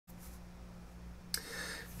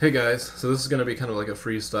Hey guys, so this is going to be kind of like a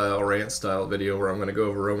freestyle rant style video where I'm going to go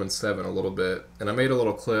over Romans 7 a little bit. And I made a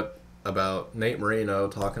little clip about Nate Marino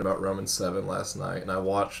talking about Romans 7 last night, and I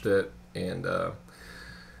watched it, and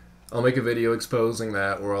I'll make a video exposing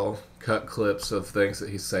that where I'll cut clips of things that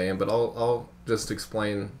he's saying, but I'll just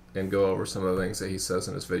explain and go over some of the things that he says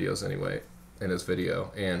in his videos anyway, in his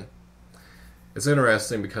video. And it's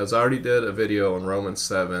interesting because I already did a video on Romans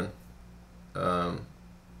 7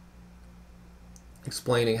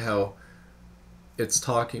 explaining how it's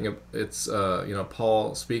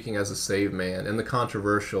Paul speaking as a saved man in the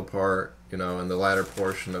controversial part, in the latter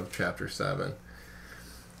portion of chapter 7,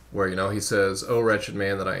 where he says, "Oh wretched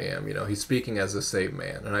man that I am." He's speaking as a saved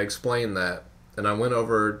man, and I explained that, and I went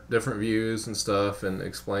over different views and stuff and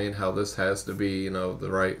explained how this has to be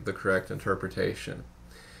the correct interpretation.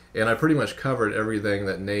 And I pretty much covered everything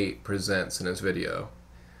that Nate presents in his video.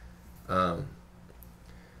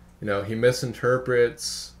 He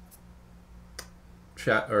misinterprets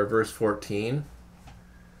verse 14.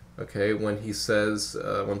 Okay,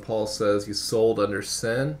 when Paul says he's sold under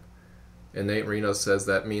sin, and Nate Marino says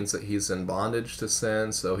that means that he's in bondage to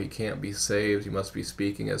sin, so he can't be saved. He must be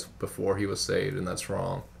speaking as before he was saved, and that's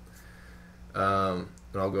wrong. And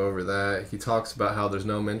I'll go over that. He talks about how there's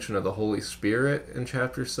no mention of the Holy Spirit in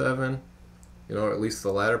chapter 7. Or at least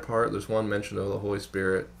the latter part. There's one mention of the Holy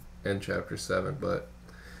Spirit in chapter 7, but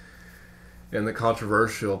in the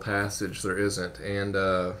controversial passage there isn't. And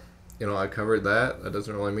I covered that. That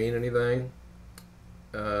doesn't really mean anything.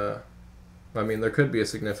 There could be a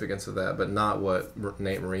significance of that, but not what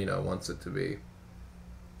Nate Marino wants it to be.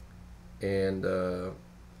 And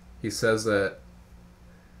he says that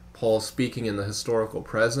Paul's speaking in the historical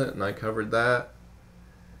present, and I covered that.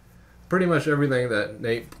 Pretty much everything that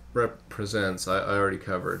Nate represents I already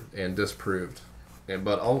covered and disproved.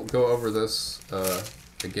 But I'll go over this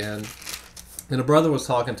again. And a brother was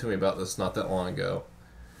talking to me about this not that long ago,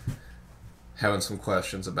 having some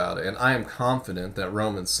questions about it. And I am confident that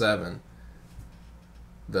Romans 7,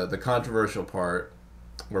 the controversial part,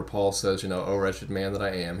 where Paul says, "Oh wretched man that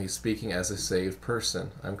I am," he's speaking as a saved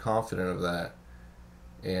person. I'm confident of that.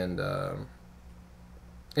 And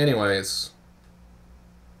anyways,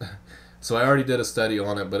 so I already did a study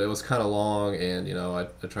on it, but it was kind of long, and I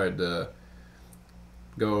tried to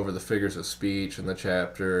go over the figures of speech in the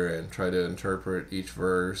chapter and try to interpret each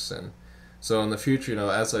verse. And so in the future,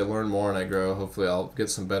 as I learn more and I grow, hopefully I'll get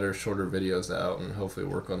some better, shorter videos out, and hopefully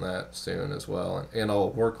work on that soon as well. And I'll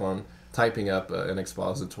work on typing up an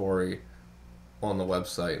expository on the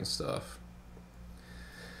website and stuff.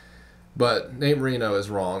 But Nate Marino is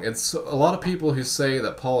wrong. It's a lot of people who say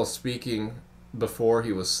that Paul is speaking before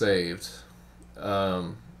he was saved.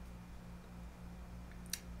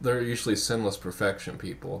 They're usually sinless perfection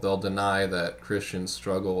people. They'll deny that Christians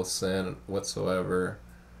struggle with sin whatsoever.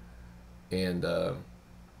 And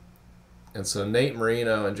so Nate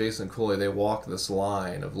Marino and Jason Cooley, they walk this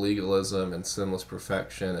line of legalism and sinless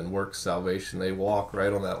perfection and works salvation. They walk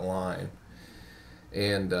right on that line.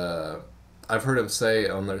 And I've heard him say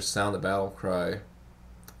on their Sound the Battle Cry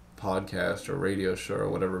podcast or radio show or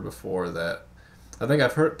whatever before that, I think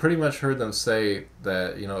I've pretty much heard them say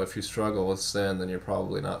that, if you struggle with sin, then you're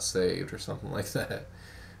probably not saved or something like that,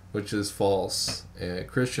 which is false.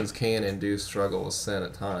 Christians can and do struggle with sin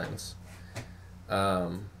at times.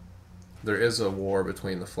 There is a war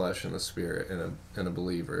between the flesh and the spirit in a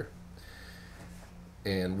believer.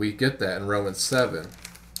 And we get that in Romans 7.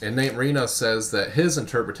 And Nate Marino says that his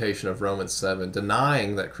interpretation of Romans 7,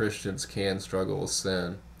 denying that Christians can struggle with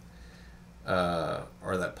sin,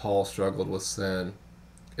 or that Paul struggled with sin,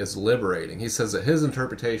 is liberating. He says that his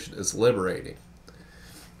interpretation is liberating,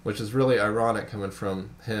 which is really ironic coming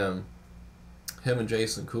from him and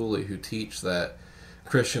Jason Cooley, who teach that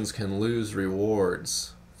Christians can lose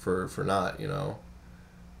rewards for not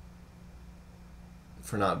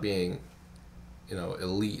being an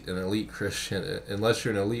elite Christian. Unless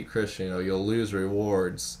you're an elite Christian, you'll lose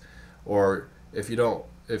rewards, or if you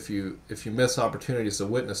miss opportunities to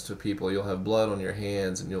witness to people, you'll have blood on your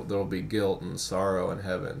hands, and there'll be guilt and sorrow in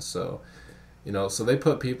heaven. So, so they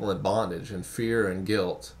put people in bondage and fear and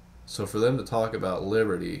guilt. So for them to talk about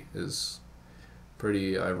liberty is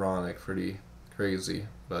pretty ironic, pretty crazy.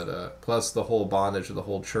 But plus the whole bondage of the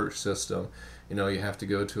whole church system. You have to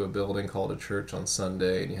go to a building called a church on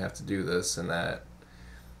Sunday, and you have to do this and that,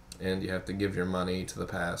 and you have to give your money to the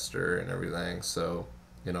pastor and everything. So,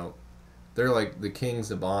 they're like the kings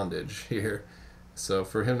of bondage here. So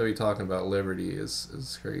for him to be talking about liberty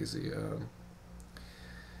is crazy.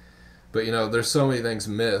 But, there's so many things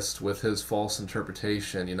missed with his false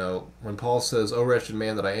interpretation. When Paul says, "O wretched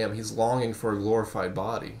man that I am," he's longing for a glorified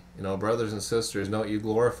body. Brothers and sisters, don't you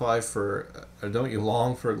long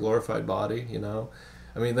for a glorified body?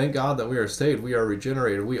 Thank God that we are saved. We are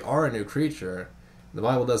regenerated. We are a new creature. The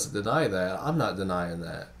Bible doesn't deny that. I'm not denying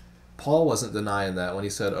that. Paul wasn't denying that when he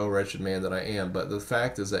said, "O wretched man that I am." But the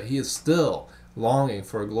fact is that he is still longing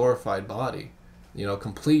for a glorified body.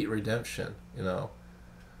 Complete redemption.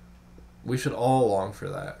 We should all long for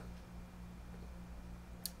that.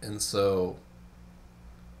 And so,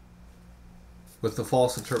 with the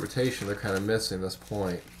false interpretation, they're kind of missing this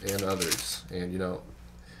point, and others. And,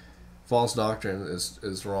 false doctrine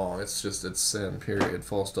is wrong. It's sin, period.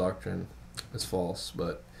 False doctrine is false.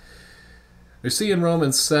 But we see in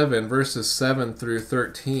Romans 7, verses 7 through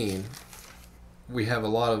 13, we have a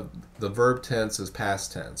lot of the verb tense is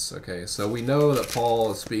past tense. Okay, so we know that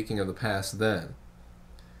Paul is speaking of the past then.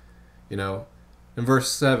 In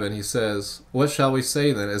verse 7 he says, "What shall we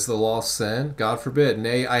say then? Is the law sin? God forbid.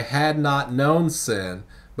 Nay, I had not known sin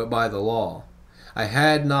but by the law. I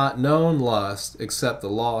had not known lust except the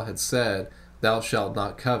law had said, Thou shalt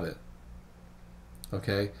not covet."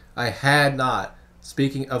 Okay, I had not,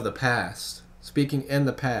 speaking of the past, speaking in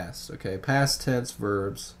the past. Okay, past tense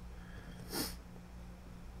verbs.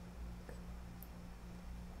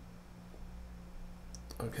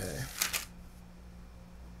 Okay.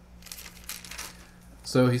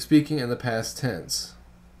 So he's speaking in the past tense.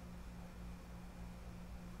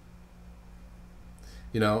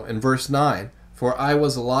 In verse 9, "For I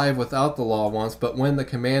was alive without the law once, but when the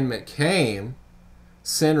commandment came,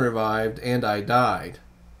 sin revived and I died."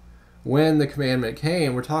 When the commandment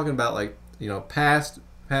came, we're talking about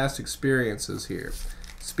past experiences here.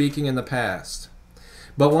 Speaking in the past.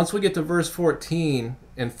 But once we get to verse 14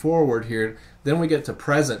 and forward here, then we get to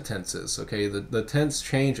present tenses. Okay, the tense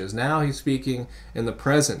changes. Now he's speaking in the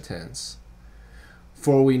present tense.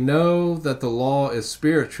 "For we know that the law is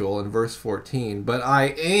spiritual," in verse 14, "but I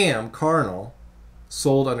am carnal,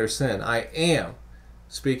 sold under sin." I am,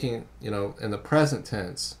 speaking, in the present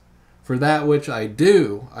tense. "For that which I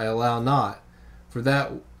do, I allow not. For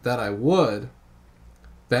that I would,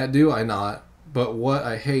 that do I not. But what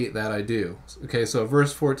I hate, that I do." Okay, so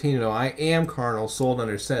verse 14, I am carnal, sold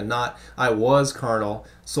under sin. Not I was carnal,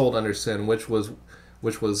 sold under sin, which was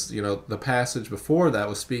the passage before that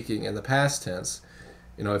was speaking in the past tense.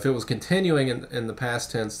 If it was continuing in the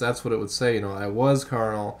past tense, that's what it would say. I was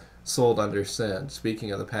carnal, sold under sin, speaking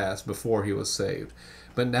of the past before he was saved.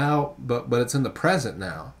 But now, but it's in the present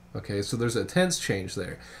now. Okay, so there's a tense change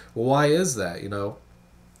there. Well, why is that?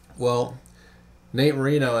 Well, Nate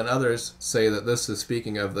Marino and others say that this is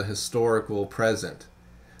speaking of the historical present.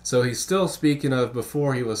 So he's still speaking of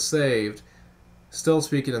before he was saved, still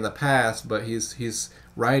speaking in the past, but he's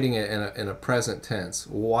writing it in a present tense.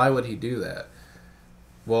 Why would he do that?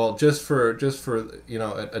 Well, just for a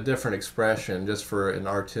different expression, just for an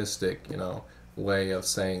artistic way of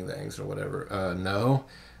saying things or whatever. No,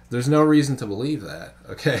 there's no reason to believe that.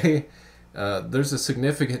 Okay, there's a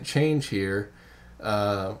significant change here.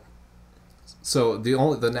 So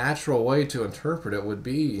the natural way to interpret it would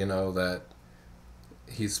be, that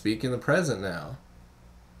he's speaking the present now,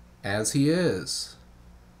 as he is,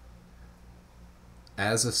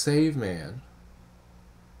 as a saved man.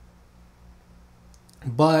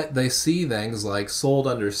 But they see things like sold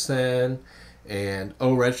under sin and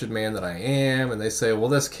 "O wretched man that I am," and they say, well,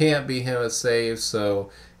 this can't be him as saved,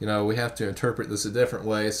 so we have to interpret this a different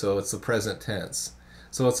way, so it's the present tense.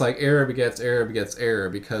 So it's like error begets error begets error,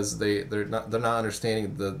 because they're not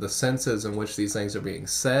understanding the senses in which these things are being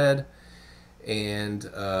said,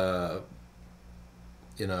 and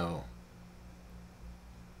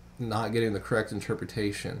not getting the correct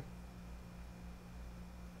interpretation.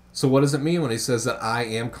 So what does it mean when he says that I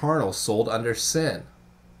am carnal, sold under sin?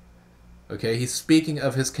 Okay, he's speaking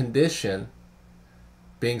of his condition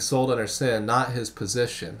being sold under sin, not his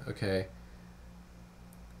position. Okay,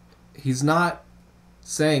 he's not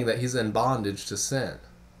saying that he's in bondage to sin.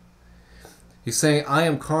 He's saying, I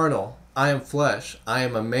am carnal, I am flesh, I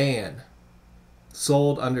am a man,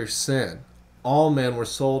 sold under sin. All men were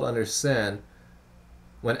sold under sin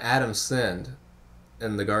when Adam sinned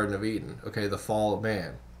in the Garden of Eden. Okay, the fall of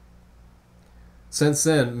man. Since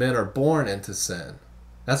then, men are born into sin.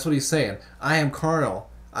 That's what he's saying. I am carnal,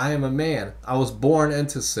 I am a man, I was born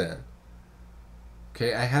into sin.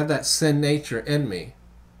 Okay, I have that sin nature in me.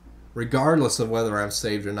 Regardless of whether I'm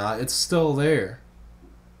saved or not, it's still there.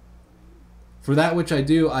 For that which I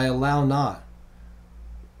do, I allow not.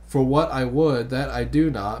 For what I would, that I do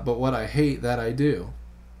not, but what I hate, that I do.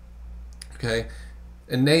 Okay?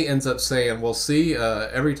 And Nate ends up saying, well, see,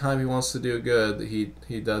 every time he wants to do good,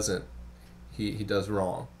 he doesn't, he does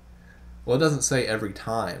wrong. Well, it doesn't say every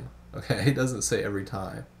time, okay? It doesn't say every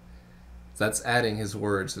time. That's adding his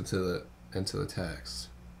words into the text.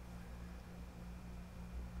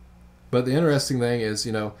 But the interesting thing is,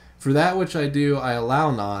 for that which I do, I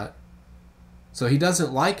allow not. So he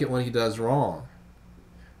doesn't like it when he does wrong.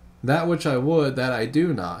 That which I would, that I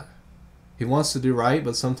do not. He wants to do right,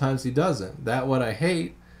 but sometimes he doesn't. That what I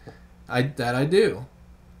hate, that I do.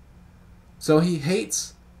 So he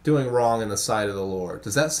hates doing wrong in the sight of the Lord.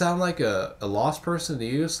 Does that sound like a lost person to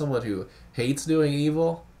you? Someone who hates doing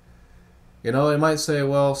evil? It might say,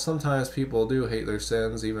 well, sometimes people do hate their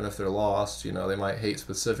sins, even if they're lost. They might hate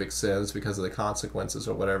specific sins because of the consequences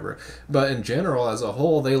or whatever. But in general, as a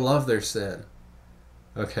whole, they love their sin.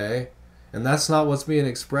 Okay? And that's not what's being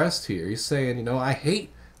expressed here. He's saying, I hate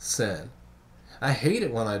sin. I hate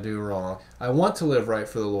it when I do wrong. I want to live right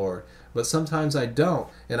for the Lord. But sometimes I don't.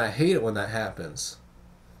 And I hate it when that happens.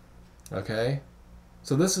 Okay?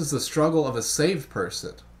 So this is the struggle of a saved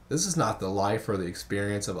person. This is not the life or the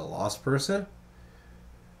experience of a lost person.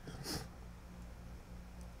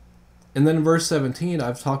 And then in verse 17,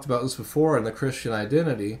 I've talked about this before in the Christian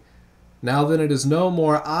identity. Now then it is no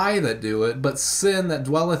more I that do it, but sin that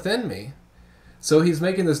dwelleth in me. So he's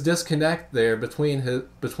making this disconnect there between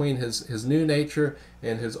his new nature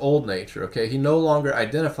and his old nature. Okay, he no longer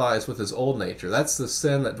identifies with his old nature. That's the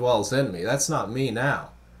sin that dwells in me. That's not me now.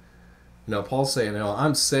 Paul's saying,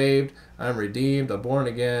 I'm saved, I'm redeemed, I'm born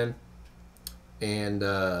again, and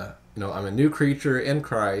I'm a new creature in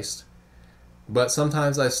Christ. But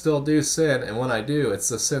sometimes I still do sin, and when I do, it's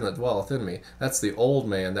the sin that dwelleth in me. That's the old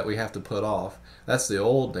man that we have to put off. That's the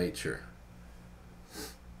old nature.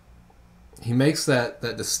 He makes that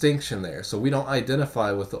distinction there. So we don't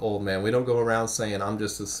identify with the old man. We don't go around saying, I'm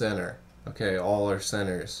just a sinner. Okay, all are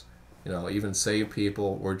sinners. Even saved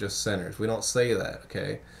people, we're just sinners. We don't say that,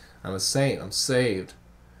 okay? I'm a saint. I'm saved.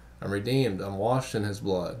 I'm redeemed. I'm washed in his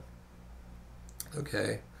blood.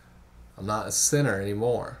 Okay? I'm not a sinner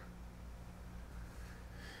anymore.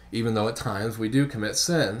 Even though at times we do commit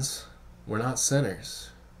sins, we're not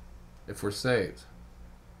sinners if we're saved.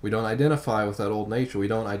 We don't identify with that old nature. We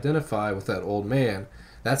don't identify with that old man.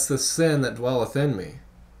 That's the sin that dwelleth in me.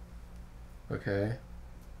 Okay?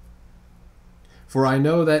 For I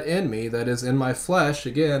know that in me, that is in my flesh,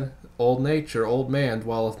 again, old nature, old man,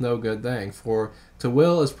 dwelleth no good thing. For to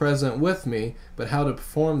will is present with me, but how to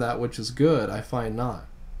perform that which is good I find not.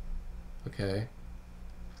 Okay?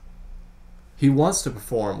 He wants to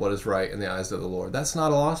perform what is right in the eyes of the Lord. That's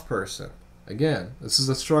not a lost person. Again, this is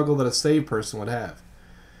a struggle that a saved person would have.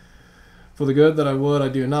 For the good that I would, I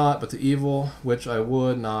do not, but the evil which I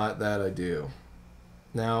would not, that I do.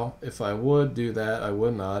 Now, if I would do that, I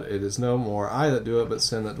would not. It is no more I that do it, but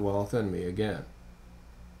sin that dwelleth in me. Again,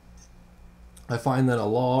 I find then a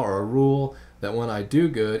law or a rule that when I do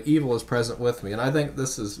good, evil is present with me. And I think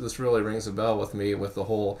this really rings a bell with me with the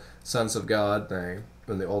whole sons of God thing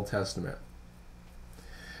in the Old Testament.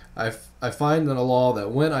 I find in a law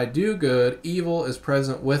that when I do good, evil is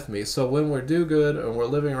present with me. So when we do good and we're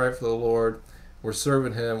living right for the Lord, we're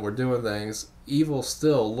serving Him, we're doing things, evil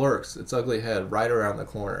still lurks its ugly head right around the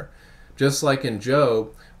corner. Just like in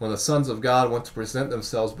Job, when the sons of God went to present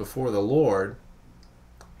themselves before the Lord,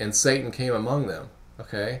 and Satan came among them.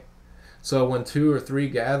 Okay? So when 2 or 3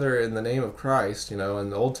 gather in the name of Christ, in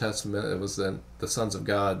the Old Testament it was the sons of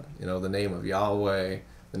God, the name of Yahweh,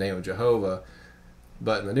 the name of Jehovah.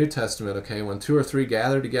 But in the New Testament, okay, when 2 or 3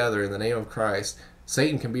 gather together in the name of Christ,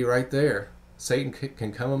 Satan can be right there. Satan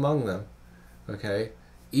can come among them. Okay?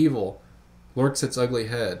 Evil lurks its ugly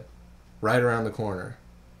head right around the corner.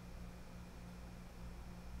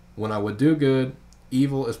 When I would do good,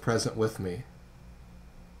 evil is present with me.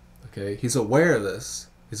 Okay? He's aware of this.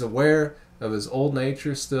 He's aware of his old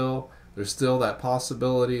nature still. There's still that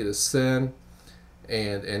possibility to sin.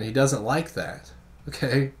 And he doesn't like that.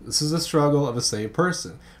 Okay? This is a struggle of a saved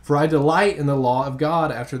person. For I delight in the law of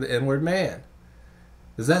God after the inward man.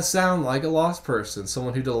 Does that sound like a lost person?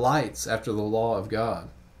 Someone who delights after the law of God.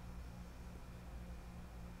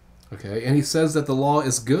 Okay? And he says that the law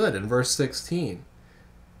is good in verse 16.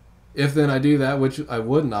 If then I do that which I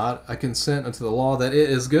would not, I consent unto the law that it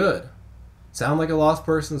is good. Sound like a lost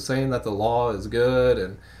person saying that the law is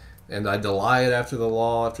good and I delight after the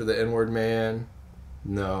law, after the inward man?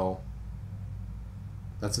 No.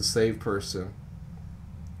 That's a saved person.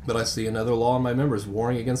 But I see another law in my members,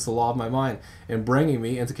 warring against the law of my mind, and bringing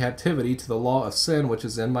me into captivity to the law of sin which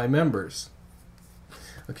is in my members.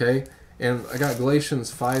 Okay? And I got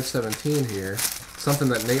Galatians 5:17 here, something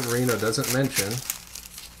that Nate Marino doesn't mention.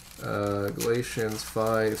 Galatians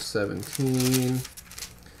 5:17.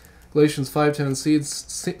 Galatians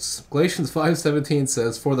 5:17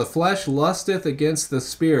 says, "For the flesh lusteth against the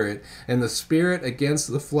Spirit, and the Spirit against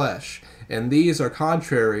the flesh. And these are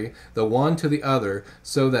contrary the one to the other,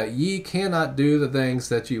 so that ye cannot do the things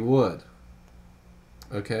that ye would."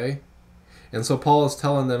 Okay? And so Paul is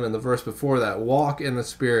telling them in the verse before that, walk in the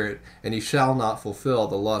Spirit, and ye shall not fulfill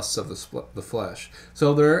the lusts of the flesh.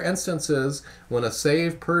 So there are instances when a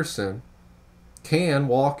saved person can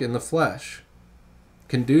walk in the flesh,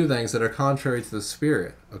 can do things that are contrary to the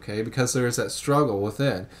Spirit, okay? Because there is that struggle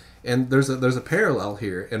within. And there's a parallel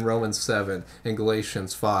here in Romans 7 and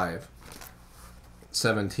Galatians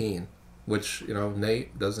 5:17, which,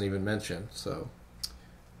 Nate doesn't even mention. So,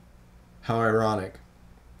 how ironic.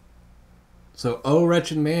 So, O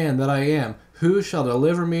wretched man that I am, who shall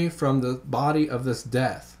deliver me from the body of this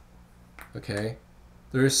death? Okay?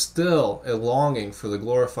 There is still a longing for the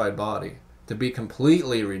glorified body to be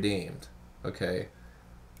completely redeemed. Okay?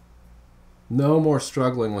 No more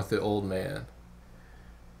struggling with the old man.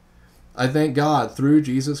 I thank God through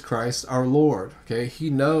Jesus Christ our Lord. Okay?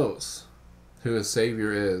 He knows who his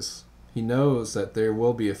Savior is. He knows that there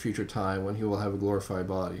will be a future time when he will have a glorified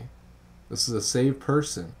body. This is a saved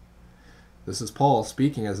person. This is Paul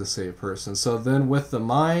speaking as a saved person. So then with the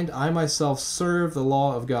mind I myself serve the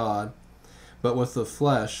law of God, but with the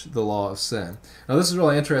flesh the law of sin. Now this is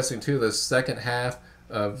really interesting too, this second half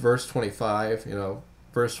of verse 25,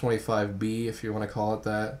 verse 25b, if you want to call it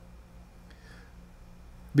that.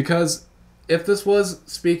 Because if this was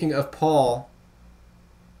speaking of Paul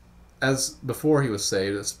as before he was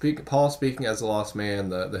saved, Paul speaking as a lost man,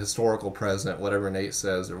 the historical present, whatever Nate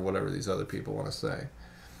says or whatever these other people want to say.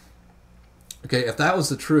 Okay, if that was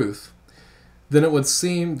the truth, then it would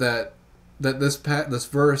seem that this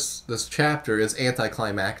verse, this chapter is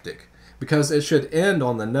anticlimactic. Because it should end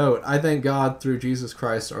on the note, I thank God through Jesus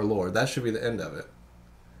Christ our Lord. That should be the end of it.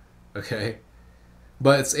 Okay?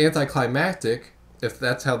 But it's anticlimactic if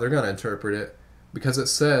that's how they're going to interpret it, because it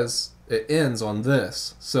says it ends on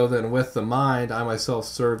this. So then with the mind I myself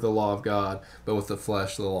serve the law of God, but with the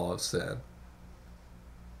flesh the law of sin.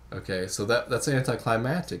 Okay, so that's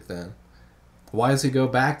anticlimactic then. Why does he go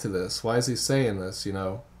back to this? Why is he saying this,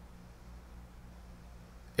 And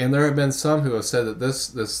there have been some who have said that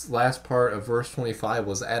this last part of verse 25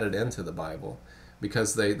 was added into the Bible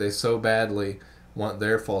because they so badly want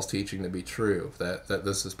their false teaching to be true, that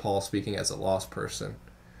this is Paul speaking as a lost person.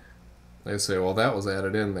 They say, well, that was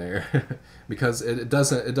added in there because it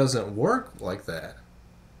doesn't work like that.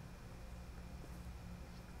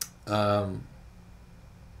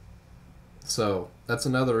 So that's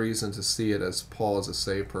another reason to see it as Paul as a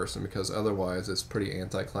saved person, because otherwise it's pretty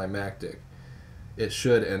anticlimactic. It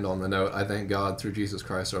should end on the note, I thank God through Jesus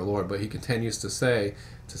Christ our Lord. But he continues to say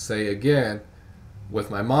again,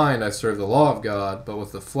 with my mind I serve the law of God, but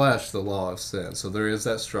with the flesh the law of sin. So there is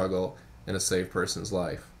that struggle in a saved person's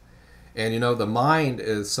life. And the mind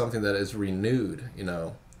is something that is renewed,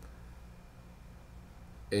 And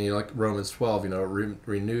like Romans 12,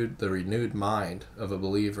 renewed the renewed mind of a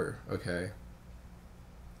believer, okay?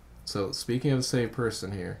 So speaking of a saved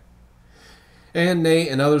person here. And Nate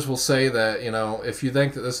and others will say that, if you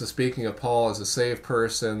think that this is speaking of Paul as a saved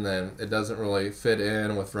person, then it doesn't really fit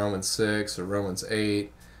in with Romans 6 or Romans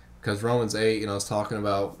 8, because Romans 8, is talking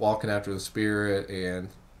about walking after the Spirit, and,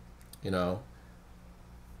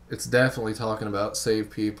 it's definitely talking about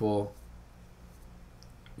saved people,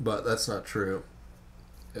 but that's not true.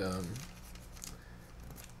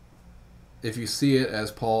 If you see it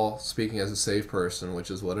as Paul speaking as a saved person,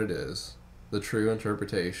 which is what it is, the true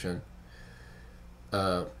interpretation,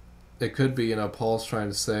 it could be, Paul's trying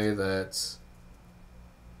to say that,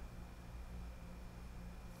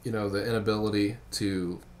 the inability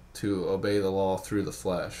to obey the law through the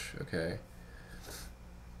flesh, okay?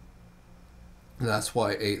 And that's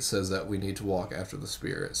why 8 says that we need to walk after the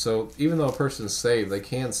Spirit. So even though a person is saved, they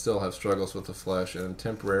can still have struggles with the flesh and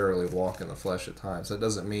temporarily walk in the flesh at times. That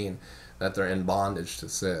doesn't mean that they're in bondage to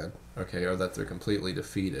sin, okay, or that they're completely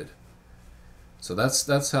defeated. So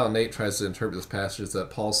that's how Nate tries to interpret this passage, is that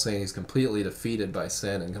Paul's saying he's completely defeated by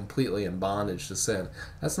sin and completely in bondage to sin.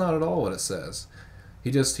 That's not at all what it says.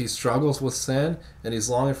 He struggles with sin, and he's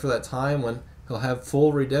longing for that time when he'll have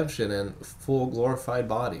full redemption and full glorified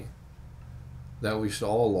body that we should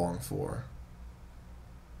all long for.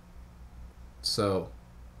 So,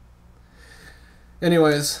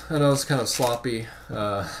 anyways, I know it's kind of sloppy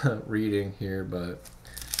reading here, but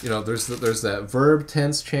there's that verb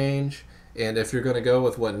tense change, and if you're going to go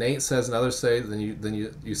with what Nate says and others say, then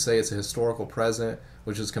you say it's a historical present,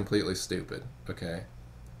 which is completely stupid. Okay,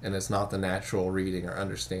 and it's not the natural reading or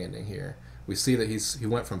understanding here. We see that he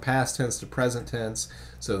went from past tense to present tense,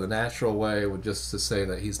 so the natural way would just to say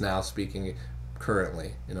that he's now speaking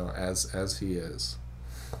currently, as he is.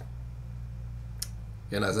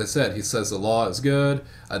 And as I said, he says the law is good,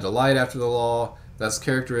 I delight after the law. That's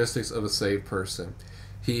characteristics of a saved person.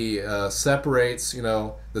 He separates,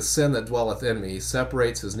 the sin that dwelleth in me. He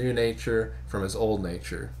separates his new nature from his old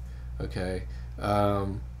nature. Okay?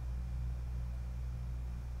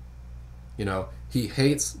 He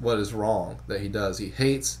hates what is wrong that he does. He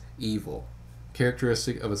hates evil.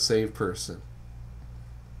 Characteristic of a saved person.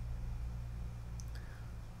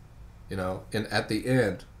 And at the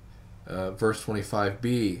end, verse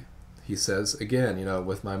 25b, he says again,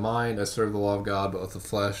 with my mind I serve the law of God, but with the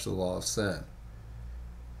flesh the law of sin.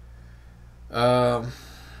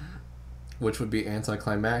 Which would be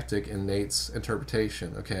anticlimactic in Nate's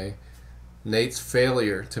interpretation, okay? Nate's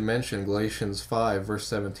failure to mention Galatians 5, verse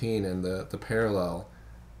 17, and the parallel,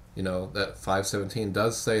 that 5:17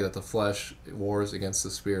 does say that the flesh wars against the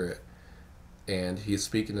spirit. And he's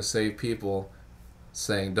speaking to saved people,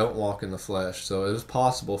 saying, don't walk in the flesh. So it is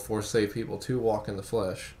possible for saved people to walk in the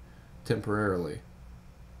flesh temporarily.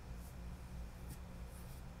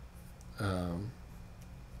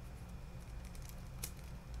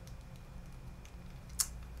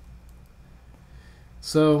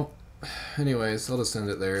 So, anyways, I'll just end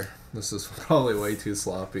it there. This is probably way too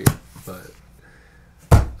sloppy, but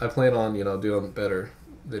I plan on, doing better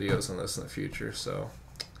videos on this in the future. So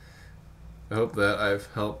I hope that I've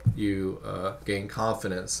helped you gain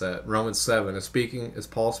confidence that Romans 7 is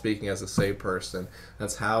Paul speaking as a saved person.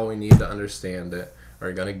 That's how we need to understand it, or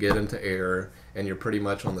you're going to get into error, and you're pretty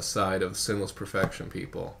much on the side of sinless perfection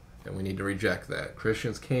people. And we need to reject that.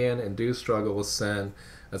 Christians can and do struggle with sin.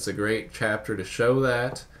 That's a great chapter to show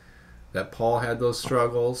that Paul had those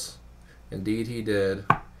struggles. Indeed, he did.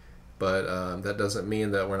 But that doesn't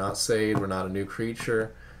mean that we're not saved, we're not a new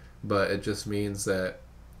creature. But it just means that,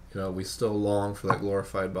 we still long for that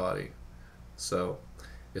glorified body. So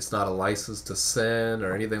it's not a license to sin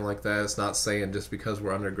or anything like that. It's not saying just because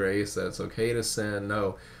we're under grace that it's okay to sin.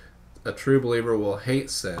 No. A true believer will hate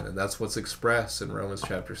sin, and that's what's expressed in Romans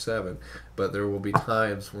chapter 7. But there will be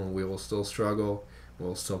times when we will still struggle,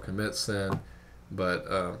 we'll still commit sin,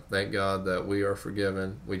 but thank God that we are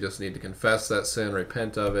forgiven. We just need to confess that sin,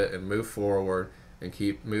 repent of it, and move forward and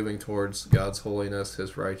keep moving towards God's holiness,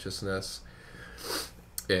 His righteousness,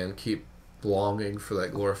 and keep longing for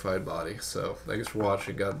that glorified body. So thanks for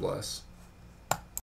watching. God bless.